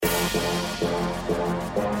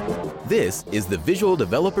This is the Visual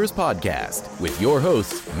Developers Podcast with your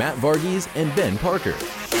hosts, Matt Varghese and Ben Parker.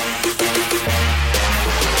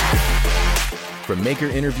 From maker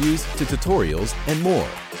interviews to tutorials and more,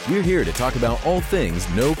 we're here to talk about all things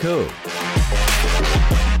no code.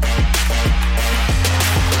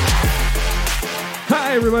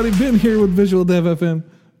 Hi, everybody. Ben here with Visual Dev FM.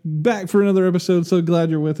 Back for another episode. So glad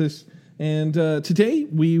you're with us. And today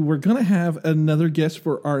we were going to have another guest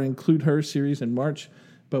for our Include Her series in March.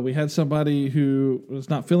 But we had somebody who was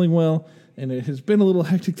not feeling well, and it has been a little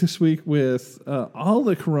hectic this week with all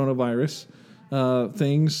the coronavirus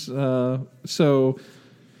things. So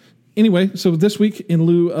this week, in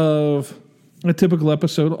lieu of a typical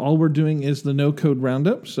episode, all we're doing is the No Code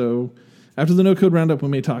Roundup. So after the No Code Roundup, we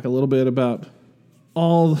may talk a little bit about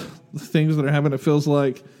all the things that are happening. It feels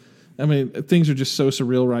like, things are just so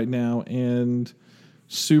surreal right now and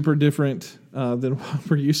super different than what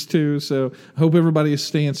we're used to. So I hope everybody is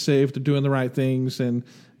staying safe, they're doing the right things, and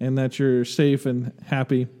that you're safe and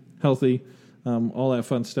happy, healthy, all that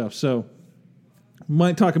fun stuff. So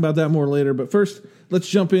might talk about that more later. But first, let's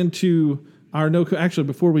jump into our no-code. Actually,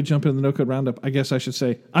 before we jump into the no-code roundup, I guess I should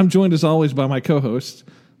say I'm joined as always by my co-hosts,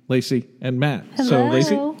 Lacey and Matt. Hello. So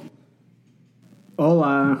Lacey.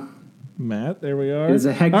 Hola. Matt, there we are. It was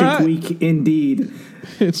a hectic week indeed.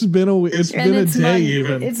 It's been a week. It's been a day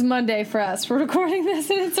even. It's Monday for us. We're recording this,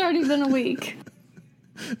 and it's already been a week.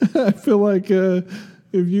 I feel like if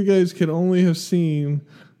you guys could only have seen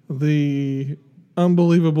the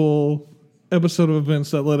unbelievable episode of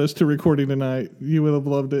events that led us to recording tonight, you would have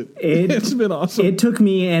loved it. It's been awesome. It took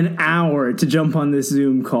me an hour to jump on this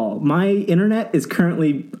Zoom call. My internet is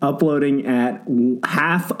currently uploading at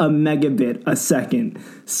half a megabit a second.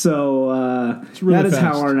 So that is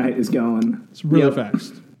how our night is going. It's really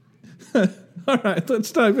fast. All right,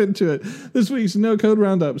 let's dive into it. This week's No Code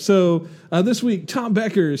Roundup. So this week, Tom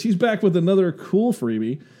Beckers, he's back with another cool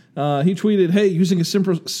freebie. He tweeted, hey, using a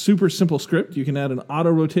super simple script, you can add an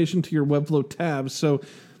auto rotation to your Webflow tabs. So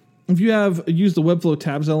if you have used the Webflow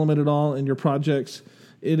tabs element at all in your projects,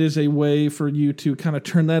 it is a way for you to kind of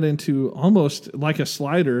turn that into almost like a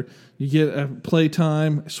slider. You get a play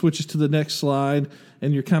time, switches to the next slide,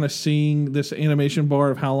 and you're kind of seeing this animation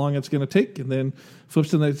bar of how long it's going to take, and then flips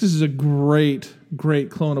to the next. This is a great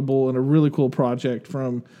clonable and a really cool project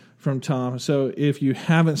from Tom. So if you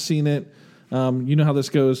haven't seen it, you know how this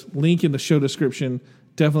goes. Link in the show description.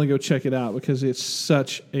 Definitely go check it out because it's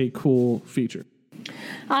such a cool feature.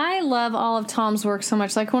 I love all of Tom's work so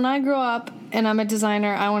much. Like when I grow up and I'm a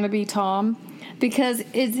designer, I want to be Tom because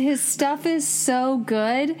his stuff is so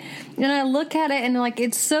good. And I look at it and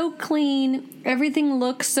it's so clean. Everything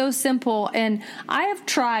looks so simple. And I have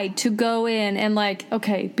tried to go in and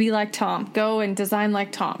be like Tom. Go and design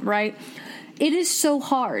like Tom, right? It is so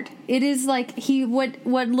hard. It is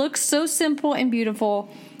what looks so simple and beautiful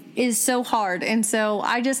is so hard. And so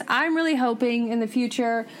I'm really hoping in the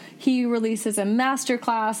future he releases a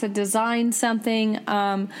masterclass, a design something.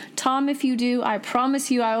 Tom, if you do, I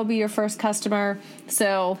promise you I will be your first customer.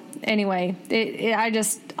 So anyway,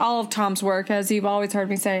 all of Tom's work, as you've always heard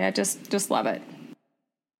me say, I just love it.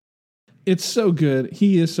 It's so good.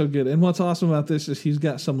 He is so good. And what's awesome about this is he's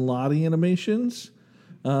got some Lottie animations.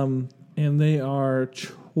 And they are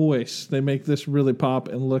choice. They make this really pop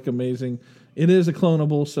and look amazing. It is a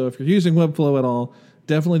clonable, so if you're using Webflow at all,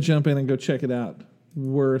 definitely jump in and go check it out.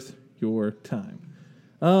 Worth your time.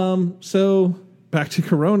 So back to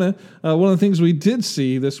Corona. One of the things we did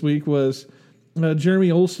see this week was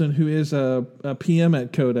Jeremy Olson, who is a PM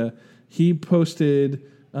at Coda. He posted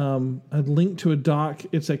a link to a doc.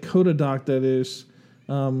 It's a Coda doc that is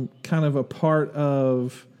kind of a part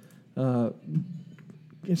of...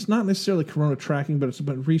 it's not necessarily Corona tracking, but it's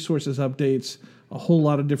about resources updates, a whole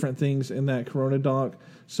lot of different things in that Corona doc.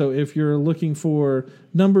 So if you're looking for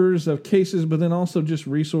numbers of cases, but then also just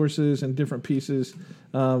resources and different pieces,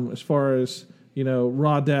 as far as,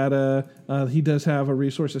 raw data, he does have a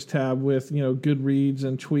resources tab with, good reads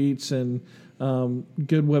and tweets and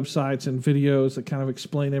good websites and videos that kind of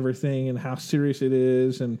explain everything and how serious it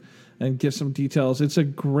is and get some details. It's a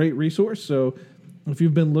great resource. So if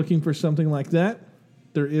you've been looking for something like that,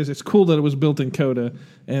 it's cool that it was built in Coda,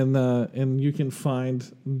 and you can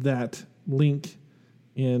find that link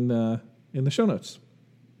in the show notes.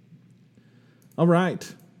 All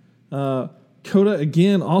right, Coda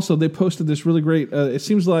again. Also, they posted this really great. It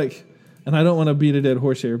seems like, and I don't want to beat a dead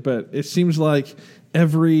horse here, but it seems like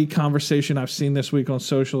every conversation I've seen this week on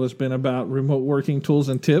social has been about remote working tools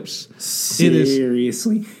and tips.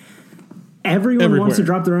 Seriously. everyone wants to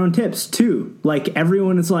drop their own tips too. Like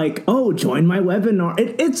everyone is like, oh, join my webinar.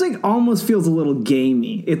 It's like almost feels a little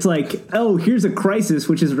gamey. It's like, oh, here's a crisis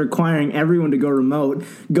which is requiring everyone to go remote.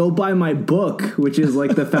 Go buy my book, which is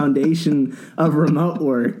like the foundation of remote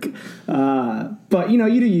work. But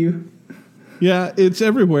you do you. Yeah, it's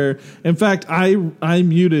everywhere. In fact, I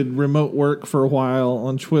muted remote work for a while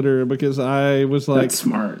on Twitter because I was like, that's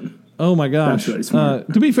smart. Oh my gosh! That's really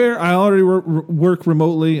smart. To be fair, I already work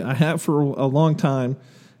remotely. I have for a long time,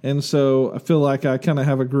 and so I feel like I kind of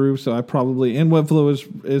have a groove. So I probably, and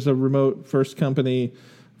Webflow is a remote first company,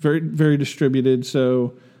 very very distributed.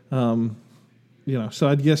 So so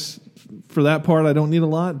I guess for that part I don't need a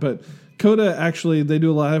lot. But Coda actually they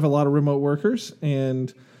have a lot of remote workers,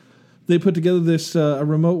 and they put together this a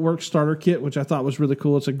remote work starter kit, which I thought was really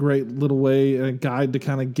cool. It's a great little way, a guide to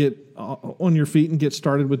kind of get on your feet and get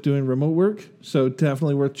started with doing remote work. So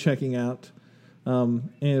definitely worth checking out. And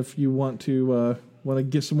if you want to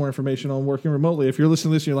get some more information on working remotely, if you're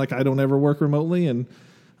listening to this and you're like, I don't ever work remotely, and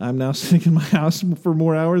I'm now sitting in my house for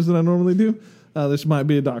more hours than I normally do, this might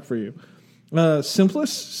be a doc for you.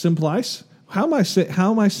 Simplice. How am I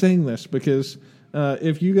saying this? Because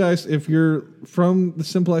if you're from the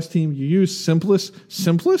Simplice team, you use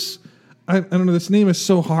Simplice. I don't know. This name is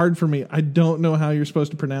so hard for me. I don't know how you're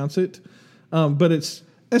supposed to pronounce it. But it's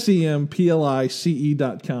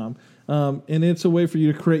semplice.com. And it's a way for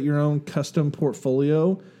you to create your own custom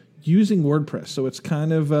portfolio using WordPress. So it's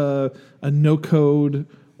kind of a no-code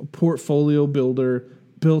portfolio builder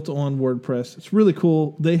built on WordPress. It's really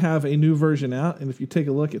cool. They have a new version out, and if you take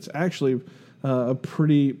a look, it's actually a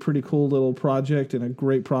pretty cool little project and a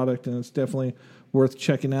great product, and it's definitely worth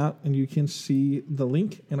checking out. And you can see the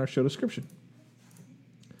link in our show description.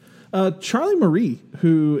 Charlie Marie,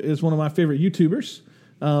 who is one of my favorite YouTubers,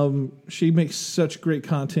 she makes such great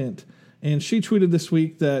content, and she tweeted this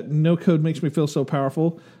week that no code makes me feel so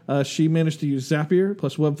powerful. She managed to use Zapier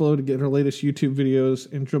plus Webflow to get her latest YouTube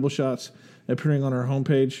videos and dribble shots appearing on her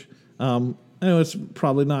homepage. I know it's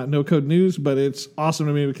probably not no-code news, but it's awesome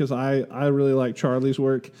to me because I really like Charlie's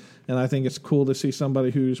work, and I think it's cool to see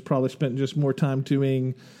somebody who's probably spent just more time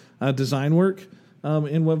doing design work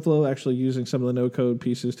in Webflow actually using some of the no-code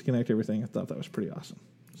pieces to connect everything. I thought that was pretty awesome.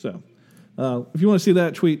 So if you want to see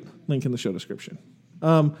that, tweet, link in the show description.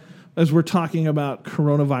 As we're talking about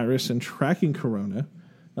coronavirus and tracking corona,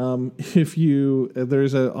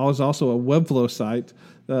 there's also a Webflow site.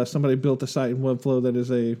 Somebody built a site in Webflow that is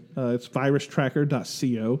it's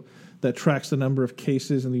virustracker.co that tracks the number of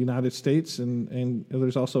cases in the United States, and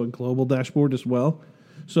there's also a global dashboard as well.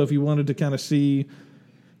 So if you wanted to kind of see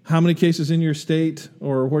how many cases in your state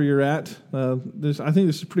or where you're at, I think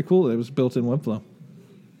this is pretty cool that it was built in Webflow.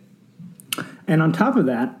 And on top of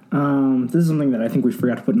that, this is something that I think we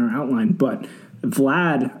forgot to put in our outline, but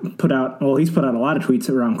Vlad he's put out a lot of tweets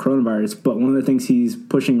around coronavirus, but one of the things he's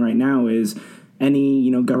pushing right now is any,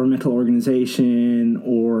 governmental organization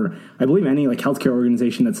or I believe any like healthcare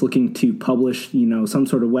organization that's looking to publish, some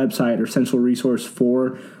sort of website or central resource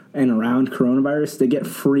for and around coronavirus, they get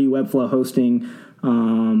free Webflow hosting,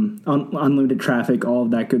 unlimited traffic, all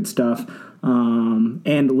of that good stuff.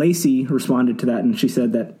 And Lacey responded to that, and she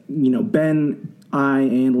said that, Ben, I,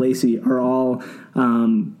 and Lacey are all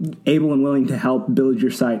able and willing to help build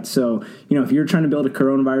your site. So, if you're trying to build a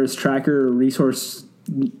coronavirus tracker or resource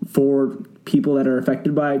for people that are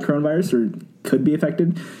affected by coronavirus or could be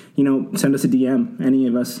affected, send us a DM, any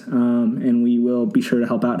of us, and we will be sure to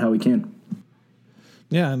help out how we can.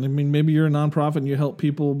 Yeah, and I mean, maybe you're a nonprofit and you help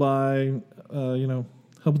people by,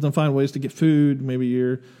 helping them find ways to get food. Maybe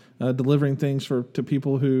you're delivering things to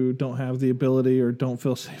people who don't have the ability or don't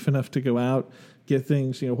feel safe enough to go out, get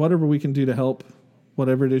things, whatever we can do to help,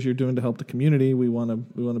 whatever it is you're doing to help the community, we want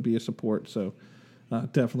to be a support. So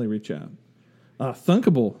definitely reach out.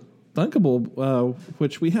 Thunkable,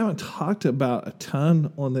 which we haven't talked about a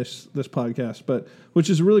ton on this podcast, but which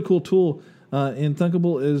is a really cool tool. And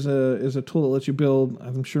Thunkable is a tool that lets you build,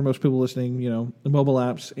 I'm sure most people listening, the mobile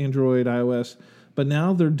apps, Android, iOS, but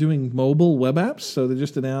now they're doing mobile web apps. So they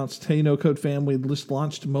just announced, hey, No Code Fam, we just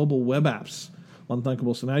launched mobile web apps on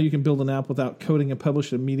Thunkable. So now you can build an app without coding and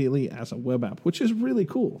publish it immediately as a web app, which is really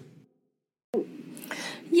cool.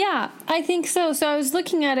 Yeah, I think so. So I was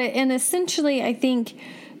looking at it, and essentially I think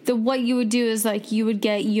what you would do is like you would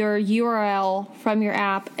get your URL from your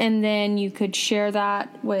app, and then you could share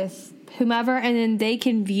that with whomever, and then they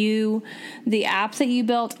can view the app that you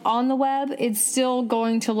built on the web. It's still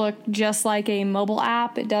going to look just like a mobile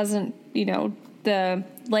app. It doesn't, the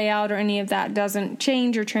layout or any of that doesn't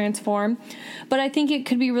change or transform. But I think it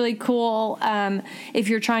could be really cool if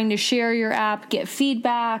you're trying to share your app, get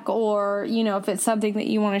feedback, or, if it's something that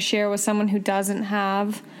you want to share with someone who doesn't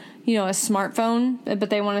have, a smartphone, but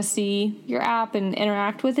they want to see your app and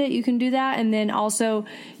interact with it, you can do that. And then also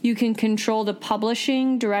you can control the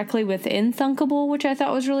publishing directly within Thunkable, which I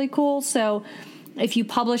thought was really cool. So if you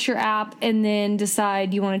publish your app and then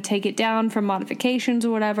decide you want to take it down from modifications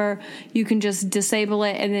or whatever, you can just disable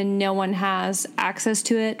it, and then no one has access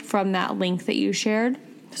to it from that link that you shared.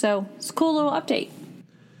 So it's a cool little update.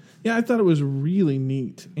 Yeah, I thought it was really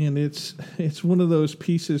neat, and it's one of those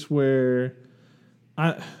pieces where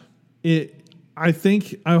I'm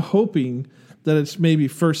hoping that it's maybe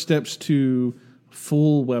first steps to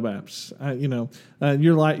full web apps.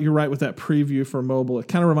 You're right with that preview for mobile. It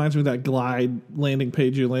kind of reminds me of that Glide landing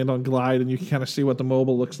page. You land on Glide and you can kind of see what the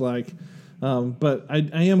mobile looks like. But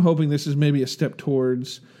I am hoping this is maybe a step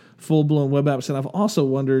towards full-blown web apps. And I've also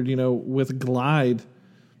wondered, with Glide,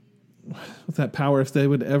 with that power, if they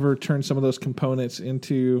would ever turn some of those components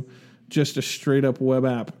into just a straight-up web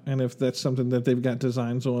app, and if that's something that they've got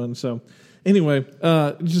designs on. So anyway,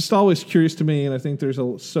 just always curious to me, and I think there's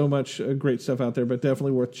so much great stuff out there, but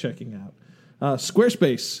definitely worth checking out.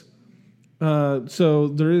 Squarespace. So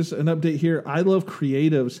there is an update here. I Love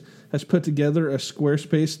Creatives has put together a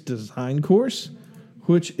Squarespace design course,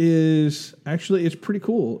 which is actually, it's pretty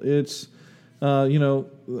cool. It's,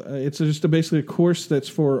 it's just basically a course that's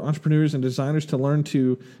for entrepreneurs and designers to learn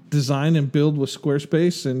to design and build with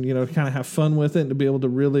Squarespace, and, kind of have fun with it and to be able to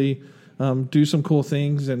really do some cool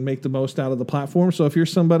things and make the most out of the platform. So if you're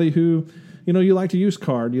somebody who, you like to use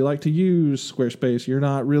Card, you like to use Squarespace, you're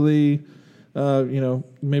not really,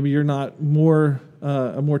 maybe you're not a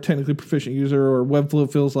more technically proficient user, or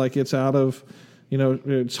Webflow feels like it's out of,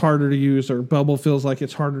 it's harder to use, or Bubble feels like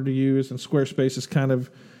it's harder to use, and Squarespace is kind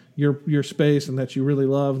of your space and that you really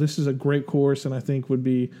love. This is a great course, and I think would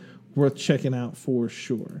be worth checking out for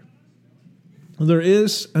sure. There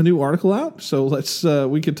is a new article out, so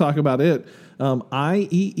we could talk about it.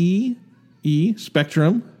 IEEE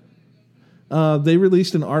Spectrum, they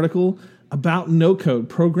released an article about no code,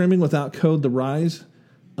 programming without code, the rise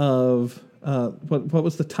of what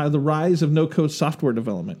was the title? The rise of no code software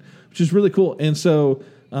development, which is really cool. And so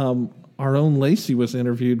our own Lacey was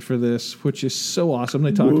interviewed for this, which is so awesome.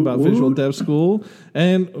 They talked about Visual Dev School,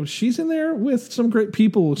 and she's in there with some great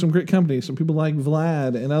people, some great companies, some people like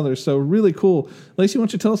Vlad and others. So really cool. Lacey, why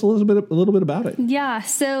don't you tell us a little bit about it? Yeah.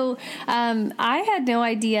 So I had no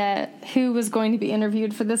idea who was going to be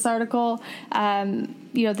interviewed for this article.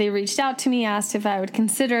 They reached out to me, asked if I would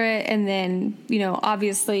consider it, and then,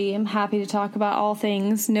 obviously I'm happy to talk about all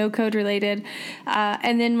things no code related.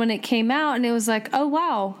 And then when it came out, and it was like, oh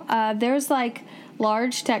wow, there's like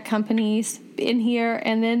large tech companies in here,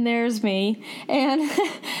 and then there's me. And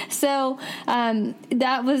so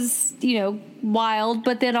that was, wild,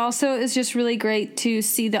 but then also it's just really great to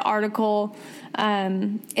see the article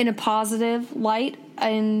in a positive light,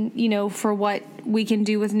 and for what we can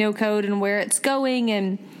do with no code and where it's going,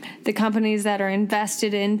 and the companies that are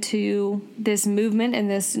invested into this movement and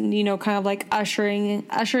this, kind of like ushering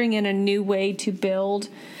in a new way to build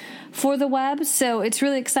for the web. So it's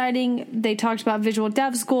really exciting. They talked about Visual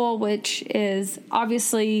Dev School, which is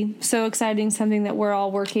obviously so exciting, something that we're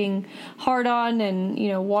all working hard on and,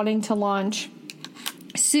 wanting to launch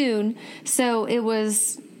soon. So it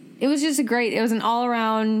was just it was an all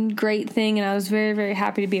around great thing. And I was very, very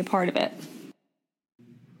happy to be a part of it.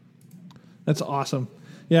 That's awesome.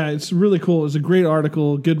 Yeah, it's really cool. It's a great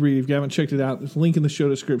article, good read. If you haven't checked it out, there's a link in the show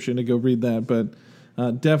description to go read that.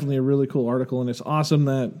 But definitely a really cool article, and it's awesome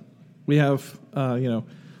that we have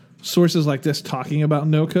sources like this talking about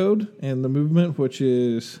no code and the movement, which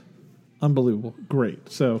is unbelievable. Great.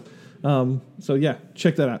 So yeah,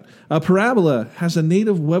 check that out. Parabola has a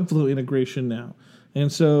native Webflow integration now,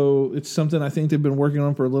 and so it's something I think they've been working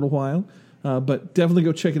on for a little while. But definitely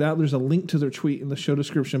go check it out. There's a link to their tweet in the show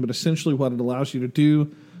description. But essentially what it allows you to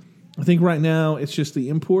do, I think right now it's just the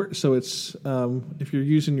import. So it's if you're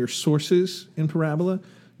using your sources in Parabola,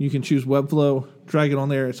 you can choose Webflow, drag it on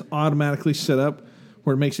there. It's automatically set up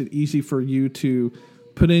where it makes it easy for you to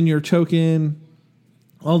put in your token.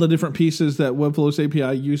 All the different pieces that Webflow's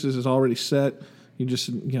API uses is already set. You just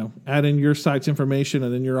add in your site's information,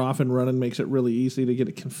 and then you're off and running. Makes it really easy to get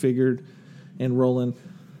it configured and rolling.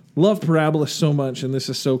 Love Parabola so much, and this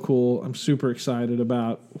is so cool. I'm super excited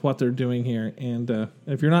about what they're doing here. And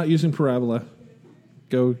if you're not using Parabola,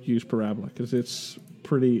 go use Parabola because it's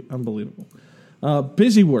pretty unbelievable.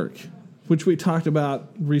 BusyWork, which we talked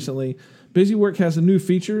about recently. BusyWork has a new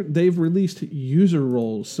feature. They've released user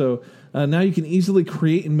roles. So Now you can easily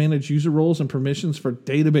create and manage user roles and permissions for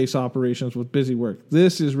database operations with BusyWork.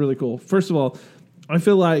 This is really cool. First of all, I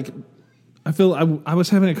was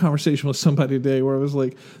having a conversation with somebody today where I was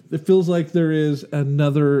like, it feels like there is a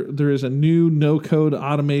new no-code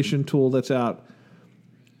automation tool that's out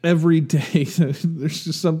every day. There's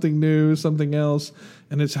just something new, something else,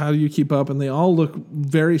 and it's how do you keep up? And they all look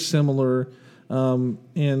very similar. And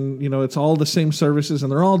it's all the same services,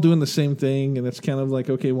 and they're all doing the same thing. And it's kind of like,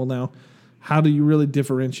 okay, well now, how do you really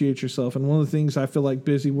differentiate yourself? And one of the things I feel like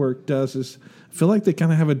BusyWork does is I feel like they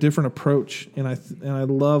kind of have a different approach. And I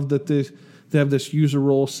love that they have this user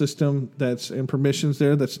role system and permissions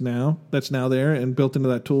there that's now there and built into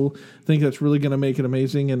that tool. I think that's really going to make it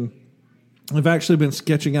amazing. And I've actually been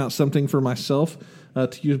sketching out something for myself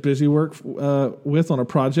to use BusyWork with on a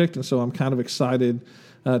project, and so I'm kind of excited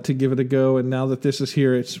to give it a go. And now that this is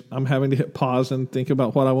here, I'm having to hit pause and think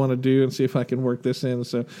about what I want to do and see if I can work this in.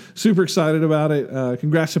 So super excited about it.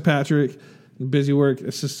 Congrats to Patrick and BusyWork.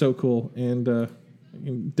 This is so cool, and you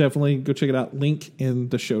can definitely go check it out. Link in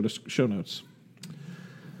the show notes.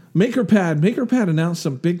 MakerPad announced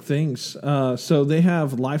some big things. So they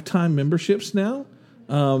have lifetime memberships now,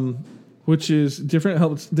 which is different.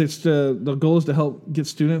 The goal is to help get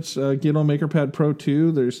students get on MakerPad Pro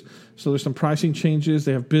 2. There's some pricing changes.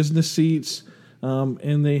 They have business seats,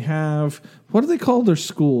 and they have, what do they call their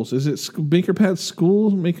schools? Is it MakerPad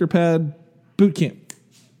School, MakerPad Boot Camp?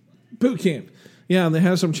 Yeah, and they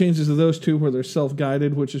have some changes to those two where they're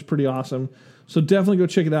self-guided, which is pretty awesome. So definitely go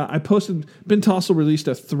check it out. Ben Tossel released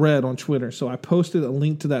a thread on Twitter, so I posted a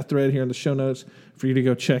link to that thread here in the show notes for you to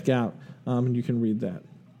go check out, and you can read that.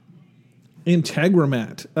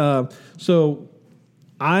 Integromat. So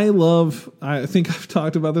I think I've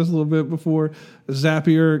talked about this a little bit before.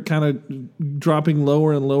 Zapier kind of dropping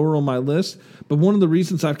lower and lower on my list. But one of the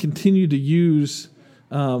reasons I've continued to use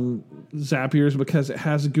Zapier is because it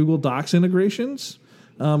has Google Docs integrations.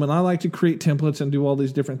 And I like to create templates and do all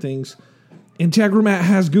these different things. Integromat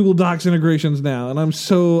has Google Docs integrations now, and I'm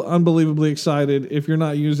so unbelievably excited. If you're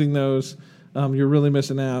not using those, you're really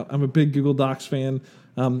missing out. I'm a big Google Docs fan.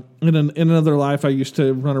 In another life, I used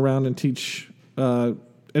to run around and teach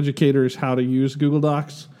educators how to use Google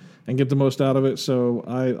Docs and get the most out of it. So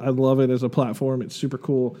I love it as a platform. It's super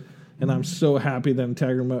cool, and I'm so happy that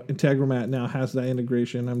Integromat now has that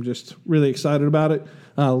integration. I'm just really excited about it.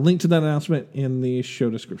 Link to that announcement in the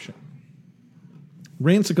show description.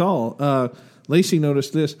 Rand Segal, Lacey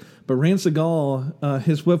noticed this, but Rand Segal,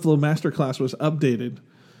 his Webflow Masterclass was updated.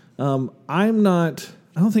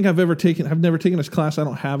 I don't think I've never taken this class. I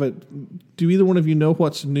don't have it. Do either one of you know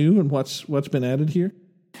what's new and what's been added here?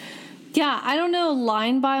 Yeah, I don't know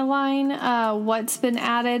line by line what's been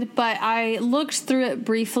added, but I looked through it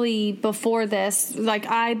briefly before this. Like,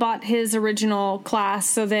 I bought his original class,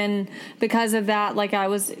 so then because of that, like, I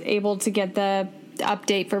was able to get the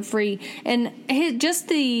update for free. And just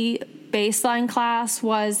the baseline class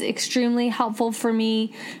was extremely helpful for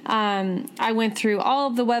me. I went through all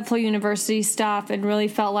of the Webflow University stuff and really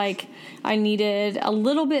felt like I needed a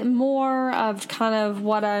little bit more of kind of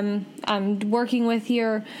what I'm working with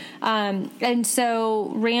here. And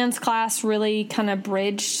so Rand's class really kind of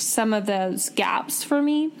bridged some of those gaps for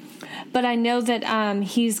me. But I know that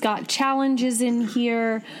he's got challenges in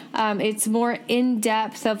here. It's more in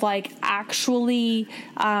depth of like actually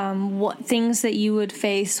what things that you would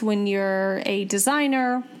face when you're a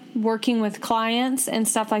designer working with clients and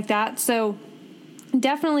stuff like that. So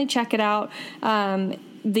definitely check it out.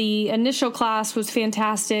 The initial class was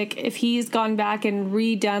fantastic. If he's gone back and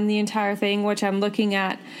redone the entire thing, which I'm looking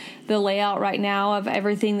at the layout right now of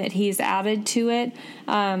everything that he's added to it,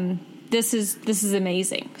 this is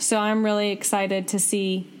amazing. So I'm really excited to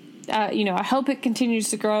see, I hope it continues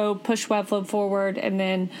to grow, push Webflow forward, and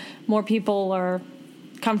then more people are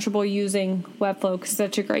comfortable using Webflow because it's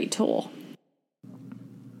such a great tool.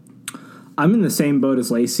 I'm in the same boat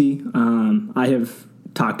as Lacey. I have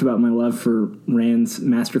talked about my love for Rand's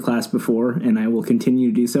masterclass before, and I will continue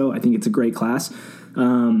to do so. I think it's a great class.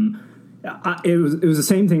 It was the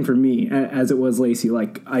same thing for me as it was Lacey.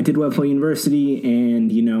 Like, I did Webflow University,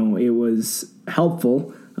 and it was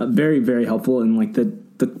helpful, very, very helpful, and like the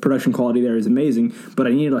production quality there is amazing. But I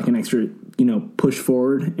needed like an extra push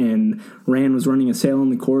forward, and Rand was running a sale on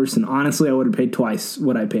the course, and honestly, I would have paid twice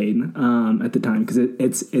what I paid at the time because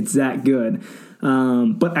it's that good.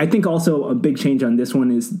 But I think also a big change on this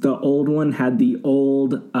one is the old one had the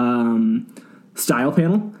old style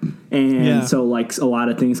panel, and so like a lot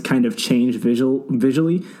of things kind of changed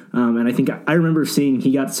visually. And I think I remember seeing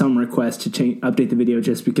he got some requests to update the video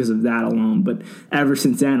just because of that alone. But ever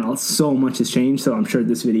since then, so much has changed. So I'm sure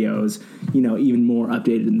this video is even more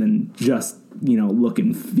updated than just look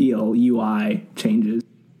and feel UI changes.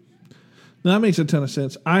 Now, that makes a ton of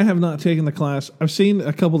sense. I have not taken the class. I've seen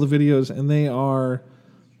a couple of the videos, and they are,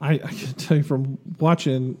 I can tell you from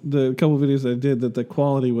watching the couple of videos that I did that the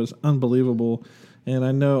quality was unbelievable. And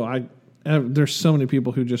I know there's so many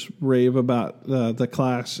people who just rave about the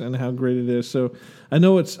class and how great it is. So I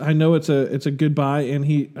know it's a good buy.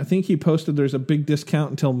 And I think he posted there's a big discount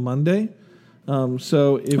until Monday.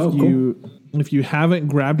 So if you haven't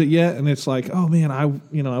grabbed it yet, and it's like, oh man, I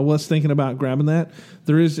was thinking about grabbing that,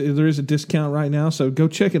 there is a discount right now. So go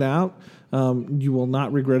check it out. You will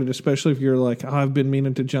not regret it, especially if you're like, oh, I've been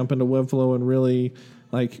meaning to jump into Webflow and really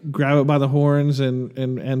like grab it by the horns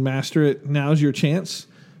and master it. Now's your chance.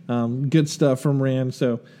 Good stuff from Rand.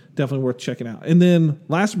 So definitely worth checking out. And then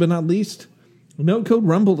last but not least, No Code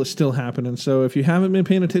Rumble is still happening. So if you haven't been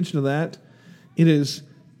paying attention to that, it is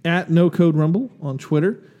at No Code Rumble on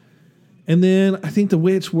Twitter. And then I think the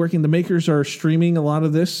way it's working, the makers are streaming a lot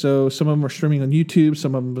of this. So some of them are streaming on YouTube,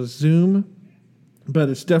 some of them on Zoom. But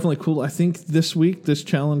it's definitely cool. I think this week, this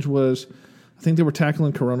challenge was, I think they were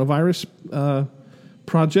tackling coronavirus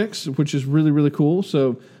projects, which is really, really cool.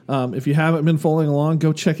 So if you haven't been following along,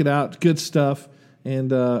 go check it out. Good stuff.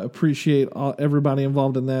 And appreciate everybody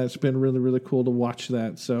involved in that. It's been really, really cool to watch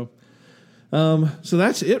that. So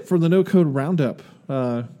that's it for the No Code Roundup.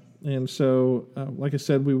 And so, like I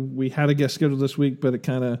said, we had a guest scheduled this week, but it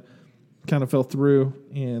kind of fell through.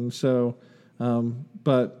 And so,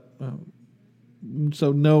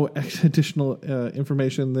 so no additional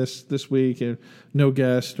information this week, and no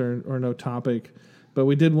guest or no topic. But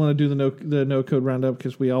we did want to do the no code roundup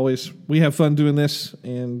because we have fun doing this,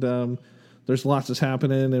 and there's lots that's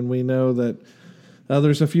happening, and we know that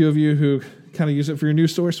there's a few of you who kind of use it for your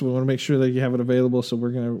news source. So we want to make sure that you have it available. So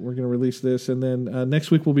we're gonna release this, and then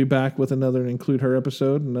next week we'll be back with another Include Her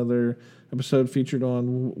episode, another episode featured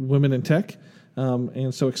on women in tech.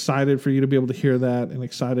 And so excited for you to be able to hear that, and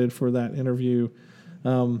excited for that interview.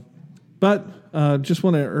 But just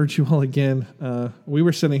want to urge you all again. We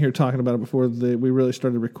were sitting here talking about it before we really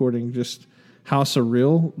started recording, just how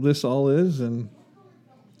surreal this all is, and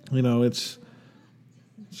it's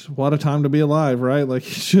what a time to be alive, right? Like,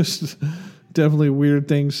 it's just definitely weird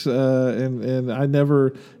things. And I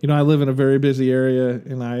never, I live in a very busy area,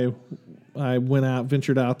 and I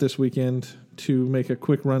ventured out this weekend to make a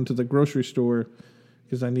quick run to the grocery store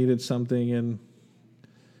because I needed something, and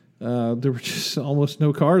there were just almost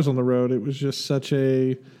no cars on the road. It was just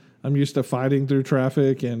I'm used to fighting through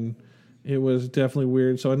traffic, and it was definitely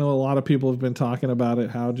weird. So I know a lot of people have been talking about it,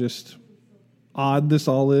 how just odd this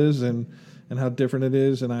all is, and how different it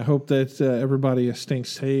is. And I hope that everybody is staying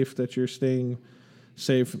safe, that you're staying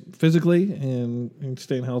safe physically and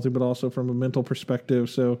staying healthy, but also from a mental perspective.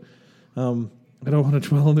 So I don't want to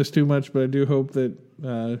dwell on this too much, but I do hope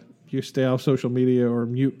that you stay off social media or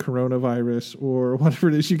mute coronavirus or whatever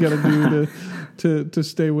it is you got to do to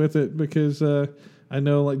stay with it, because I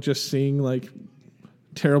know like just seeing like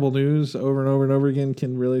terrible news over and over and over again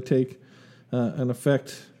can really take an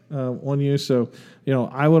effect on you. So,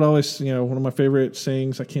 I would always, one of my favorite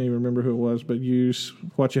sayings, I can't even remember who it was, but use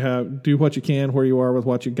what you have, do what you can where you are with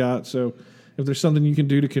what you got. So if there's something you can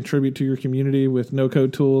do to contribute to your community with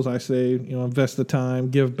no-code tools, I say, invest the time,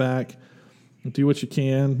 give back, do what you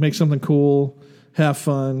can, make something cool, have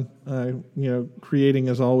fun. Creating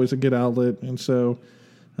is always a good outlet. And so,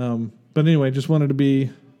 but anyway, just wanted to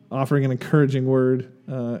be offering an encouraging word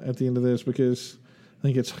at the end of this, because I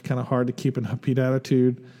think it's kind of hard to keep an upbeat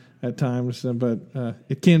attitude at times, but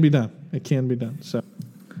it can be done. It can be done. So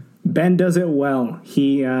Ben does it well.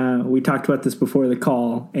 We talked about this before the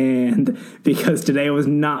call, and because today was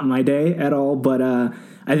not my day at all, but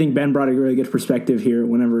I think Ben brought a really good perspective here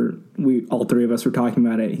whenever all three of us were talking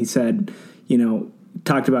about it. He said,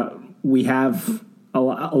 talked about we have a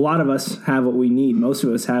lot of us have what we need. Most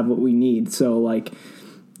of us have what we need. So like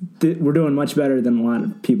we're doing much better than a lot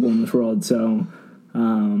of people in this world. So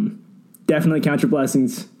definitely count your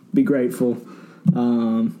blessings, be grateful,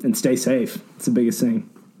 and stay safe. It's the biggest thing.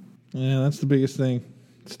 Yeah, that's the biggest thing.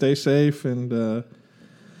 Stay safe, and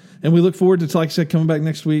we look forward to, like I said, coming back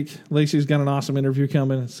next week. Lacey's got an awesome interview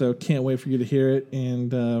coming, so can't wait for you to hear it.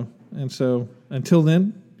 And so until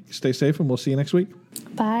then, stay safe, and we'll see you next week.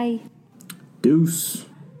 Bye. Deuce.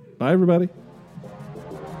 Bye, everybody.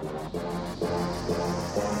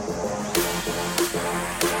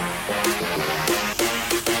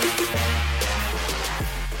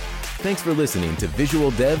 Thanks for listening to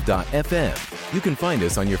visualdev.fm. You can find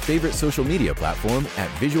us on your favorite social media platform at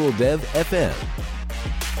visualdev.fm.